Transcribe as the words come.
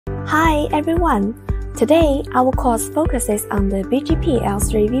Hi everyone! Today, our course focuses on the BGP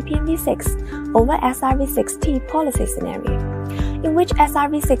L3VPNv6 over SRv6 TE Policy scenario, in which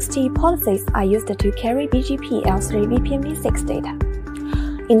SRv6 TE policies are used to carry BGP L3VPNv6 data.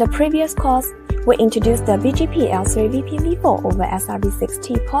 In the previous course, we introduced the BGP L3VPNv4 over SRv6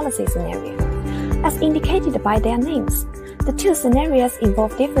 TE policy scenario. As indicated by their names, the two scenarios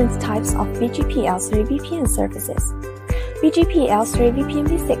involve different types of BGP L3VPN services, BGP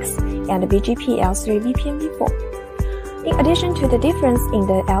L3VPNv6 and BGP L3VPNv4. In addition to the difference in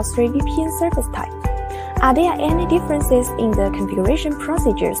the L3VPN service type, are there any differences in the configuration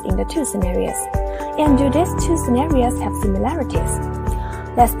procedures in the two scenarios? And do these two scenarios have similarities?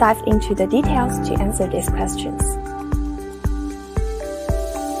 Let's dive into the details to answer these questions.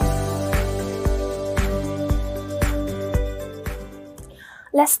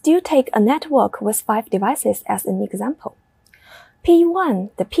 Let's still take a network with 5 devices as an example. P1,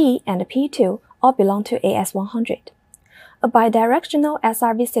 the P, and the P2 all belong to AS100. A bidirectional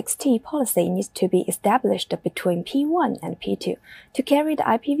SRv6 TE policy needs to be established between P1 and P2 to carry the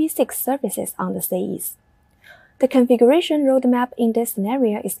IPv6 services on the CEs. The configuration roadmap in this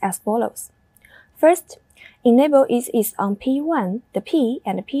scenario is as follows. First, enable EASE on P1, the P,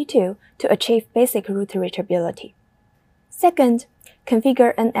 and the P2 to achieve basic root reachability. Second,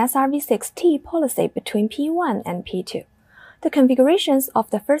 configure an SRv6 TE policy between P1 and P2. The configurations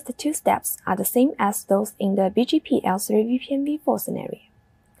of the first two steps are the same as those in the BGP L3VPNv4 scenario.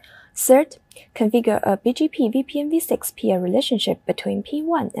 Third, configure a BGP VPNv6 peer relationship between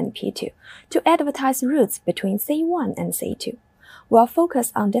P1 and P2 to advertise routes between C1 and C2. We'll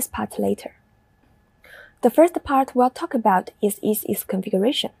focus on this part later. The first part we'll talk about is EASE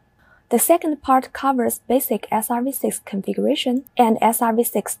configuration. The second part covers basic SRv6 configuration and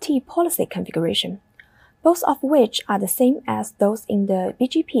SRv6 TE policy configuration, both of which are the same as those in the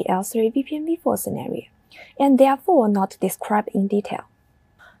BGP L3VPNv4 scenario, and therefore not described in detail.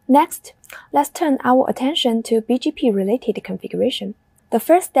 Next, let's turn our attention to BGP-related configuration. The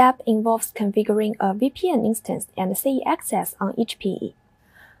first step involves configuring a VPN instance and CE access on each PE.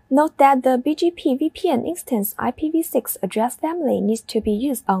 Note that the BGP VPN instance IPv6 address family needs to be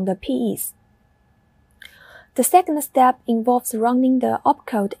used on the PEs. The second step involves running the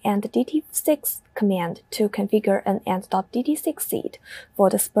opcode and DT6 command to configure an AND.DT6 seed for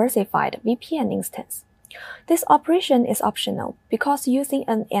the specified VPN instance. This operation is optional because using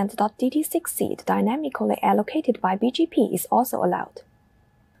an AND.DT6 seed dynamically allocated by BGP is also allowed.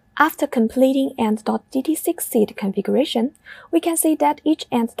 After completing AND.DT6 seed configuration, we can see that each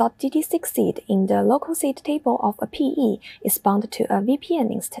AND.DT6 seed in the local seed table of a PE is bound to a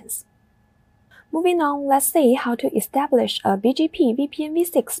VPN instance. Moving on, let's see how to establish a BGP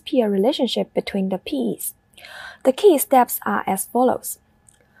VPNv6 peer relationship between the PEs. The key steps are as follows.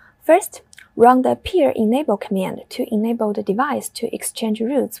 First, run the peer enable command to enable the device to exchange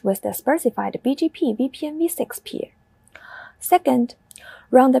routes with the specified BGP VPNv6 peer. Second,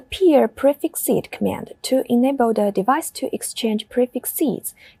 run the peer prefix seed command to enable the device to exchange prefix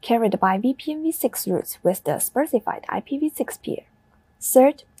seeds carried by VPNv6 routes with the specified IPv6 peer.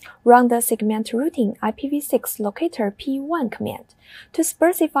 Third, run the segment routing IPv6 locator P1 command to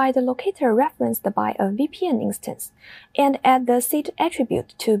specify the locator referenced by a VPN instance and add the seed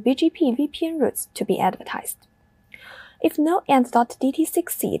attribute to BGP VPN routes to be advertised. If no AND.DT6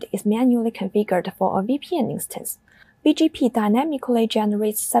 seed is manually configured for a VPN instance, BGP dynamically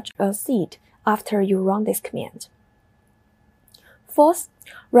generates such a seed after you run this command. Fourth,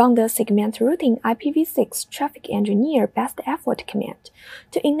 run the segment routing IPv6 traffic engineer best effort command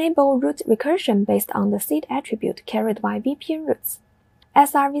to enable route recursion based on the seed attribute carried by VPN routes.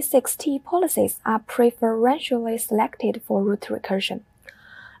 SRv6 TE policies are preferentially selected for route recursion.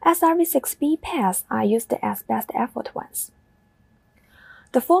 SRv6B paths are used as best effort ones.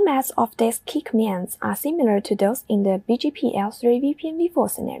 The formats of these key commands are similar to those in the BGP L3VPNv4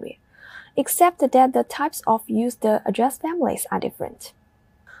 scenario, except that the types of used address families are different.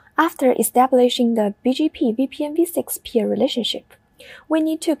 After establishing the BGP VPNv6 peer relationship, we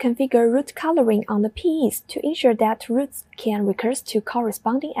need to configure route coloring on the PEs to ensure that routes can recurse to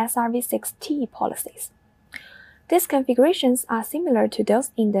corresponding SRv6 TE policies. These configurations are similar to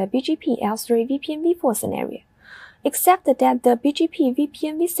those in the BGP L3VPNv4 scenario, except that the BGP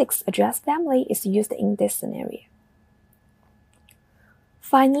VPNv6 address family is used in this scenario.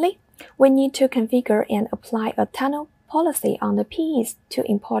 Finally, we need to configure and apply a tunnel policy on the PEs to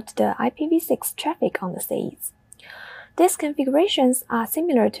import the IPv6 traffic on the CEs. These configurations are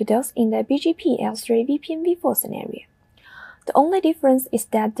similar to those in the BGP L3VPNv4 scenario. The only difference is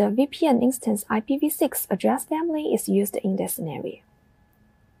that the VPN instance IPv6 address family is used in this scenario.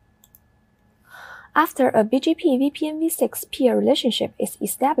 After a BGP VPNv6 peer relationship is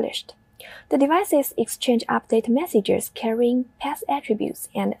established, the devices exchange update messages carrying path attributes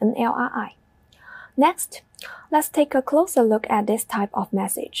and an LRI. Next, let's take a closer look at this type of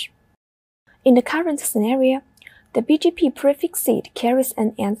message. In the current scenario, the BGP prefix seed carries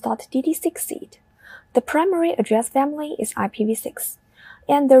an AND.DD6 seed. The primary address family is IPv6,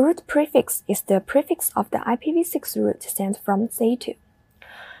 and the root prefix is the prefix of the IPv6 root sent from CE2.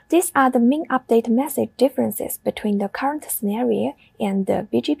 These are the main update message differences between the current scenario and the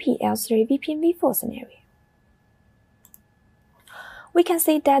BGP L3VPNv4 scenario. We can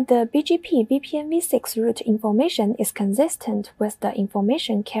see that the BGP VPNv6 root information is consistent with the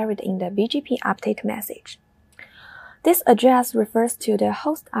information carried in the BGP update message. This address refers to the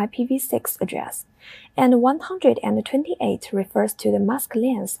host IPv6 address, and 128 refers to the mask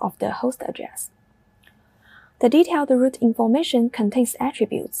length of the host address. The detailed root information contains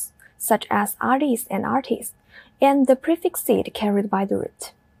attributes, such as RDs and RTs, and the prefix seed carried by the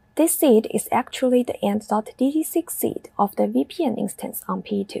root. This seed is actually the AND.DD6 seed of the VPN instance on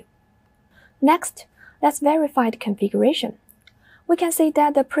PE2. Next, let's verify the configuration. We can see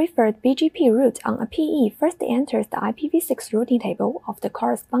that the preferred BGP root on a PE first enters the IPv6 routing table of the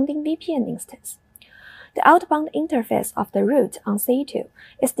corresponding VPN instance. The outbound interface of the root on CE2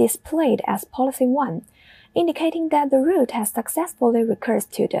 is displayed as policy 1, indicating that the root has successfully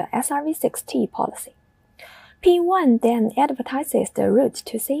recursed to the SRv6 TE policy. P1 then advertises the root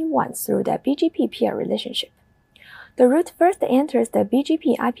to CE1 through the BGP peer relationship. The root first enters the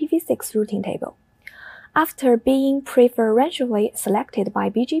BGP IPv6 routing table. After being preferentially selected by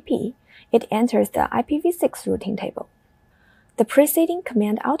BGP, it enters the IPv6 routing table. The preceding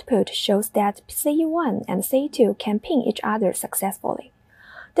command output shows that CE1 and CE2 can ping each other successfully.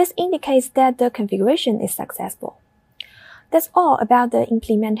 This indicates that the configuration is successful. That's all about the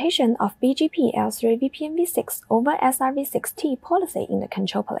implementation of BGP L3VPNv6 over SRv6 TE policy in the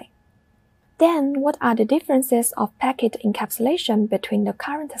control plane. Then, what are the differences of packet encapsulation between the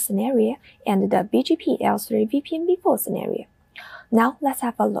current scenario and the BGP L3VPNv4 scenario? Now, let's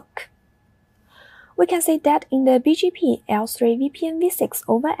have a look. We can see that in the BGP L3VPNv6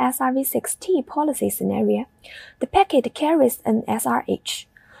 over SRv6 TE policy scenario, the packet carries an SRh,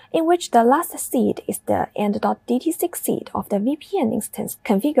 in which the last seed is the AND.DD6 seed of the VPN instance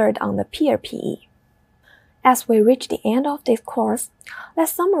configured on the peer PE. As we reach the end of this course,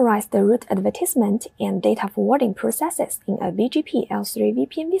 let's summarize the root advertisement and data forwarding processes in a BGP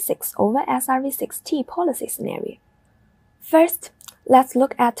L3VPNv6 over SRv6 TE policy scenario. First, let's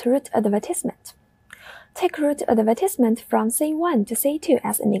look at root advertisement. Take root advertisement from CE1 to CE2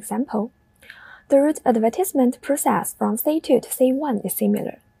 as an example. The root advertisement process from CE2 to CE1 is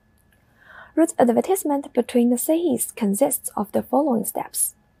similar. Root advertisement between the CEs consists of the following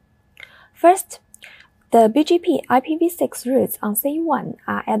steps. First, the BGP IPv6 routes on CE1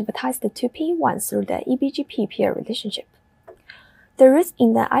 are advertised to P1 through the eBGP peer relationship. The routes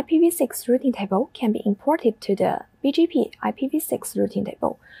in the IPv6 routing table can be imported to the BGP IPv6 routing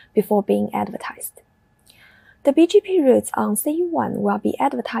table before being advertised. The BGP routes on CE1 will be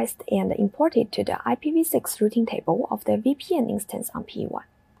advertised and imported to the IPv6 routing table of the VPN instance on P1.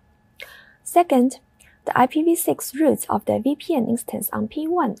 Second, the IPv6 routes of the VPN instance on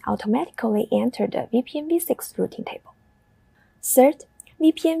P1 automatically enter the VPNv6 routing table. Third,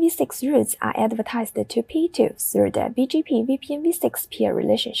 VPNv6 routes are advertised to P2 through the BGP VPNv6 peer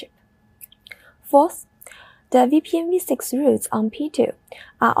relationship. Fourth, the VPNv6 routes on P2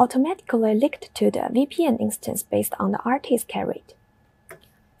 are automatically linked to the VPN instance based on the RTs carried.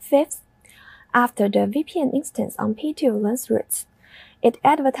 Fifth, after the VPN instance on P2 learns routes, it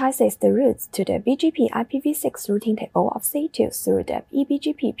advertises the routes to the BGP IPv6 routing table of CE2 through the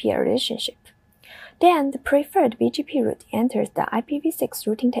eBGP peer relationship. Then, the preferred BGP route enters the IPv6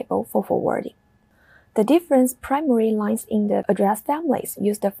 routing table for forwarding. The difference primarily lies in the address families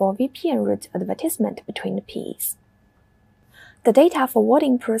used for VPN route advertisement between the PEs. The data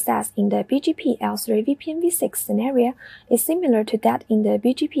forwarding process in the BGP L3VPNv6 scenario is similar to that in the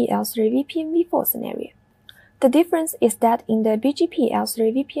BGP L3VPNv4 scenario. The difference is that in the BGP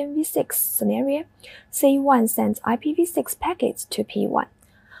L3VPNv6 scenario, CE1 sends IPv6 packets to P1.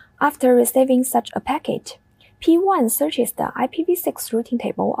 After receiving such a packet, P1 searches the IPv6 routing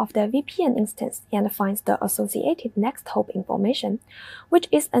table of the VPN instance and finds the associated next hop information, which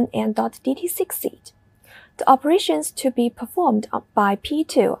is an AND.DD6 seed. The operations to be performed by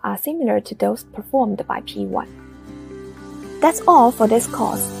P2 are similar to those performed by P1. That's all for this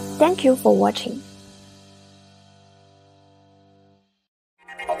course. Thank you for watching.